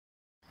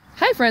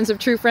Hi friends of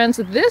True Friends,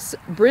 this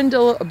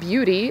brindle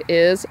beauty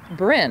is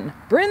Brynn.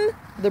 Brynn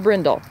the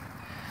brindle.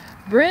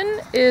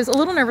 Brynn is a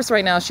little nervous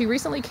right now. She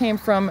recently came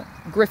from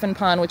Griffin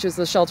Pond, which is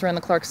the shelter in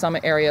the Clark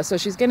Summit area, so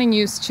she's getting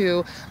used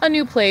to a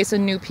new place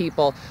and new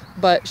people,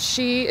 but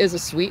she is a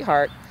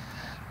sweetheart.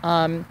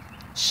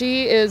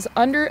 She is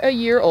under a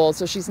year old,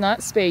 so she's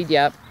not spayed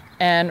yet,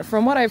 and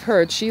from what I've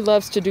heard, she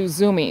loves to do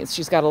zoomies.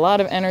 She's got a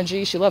lot of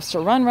energy. She loves to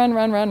run, run,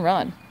 run, run,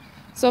 run.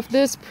 So if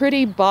this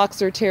pretty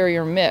boxer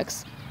terrier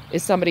mix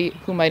is somebody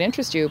who might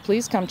interest you,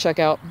 please come check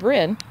out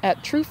Brynn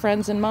at True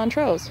Friends in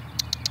Montrose.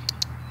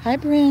 Hi,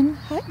 Brynn.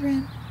 Hi,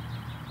 Brynn.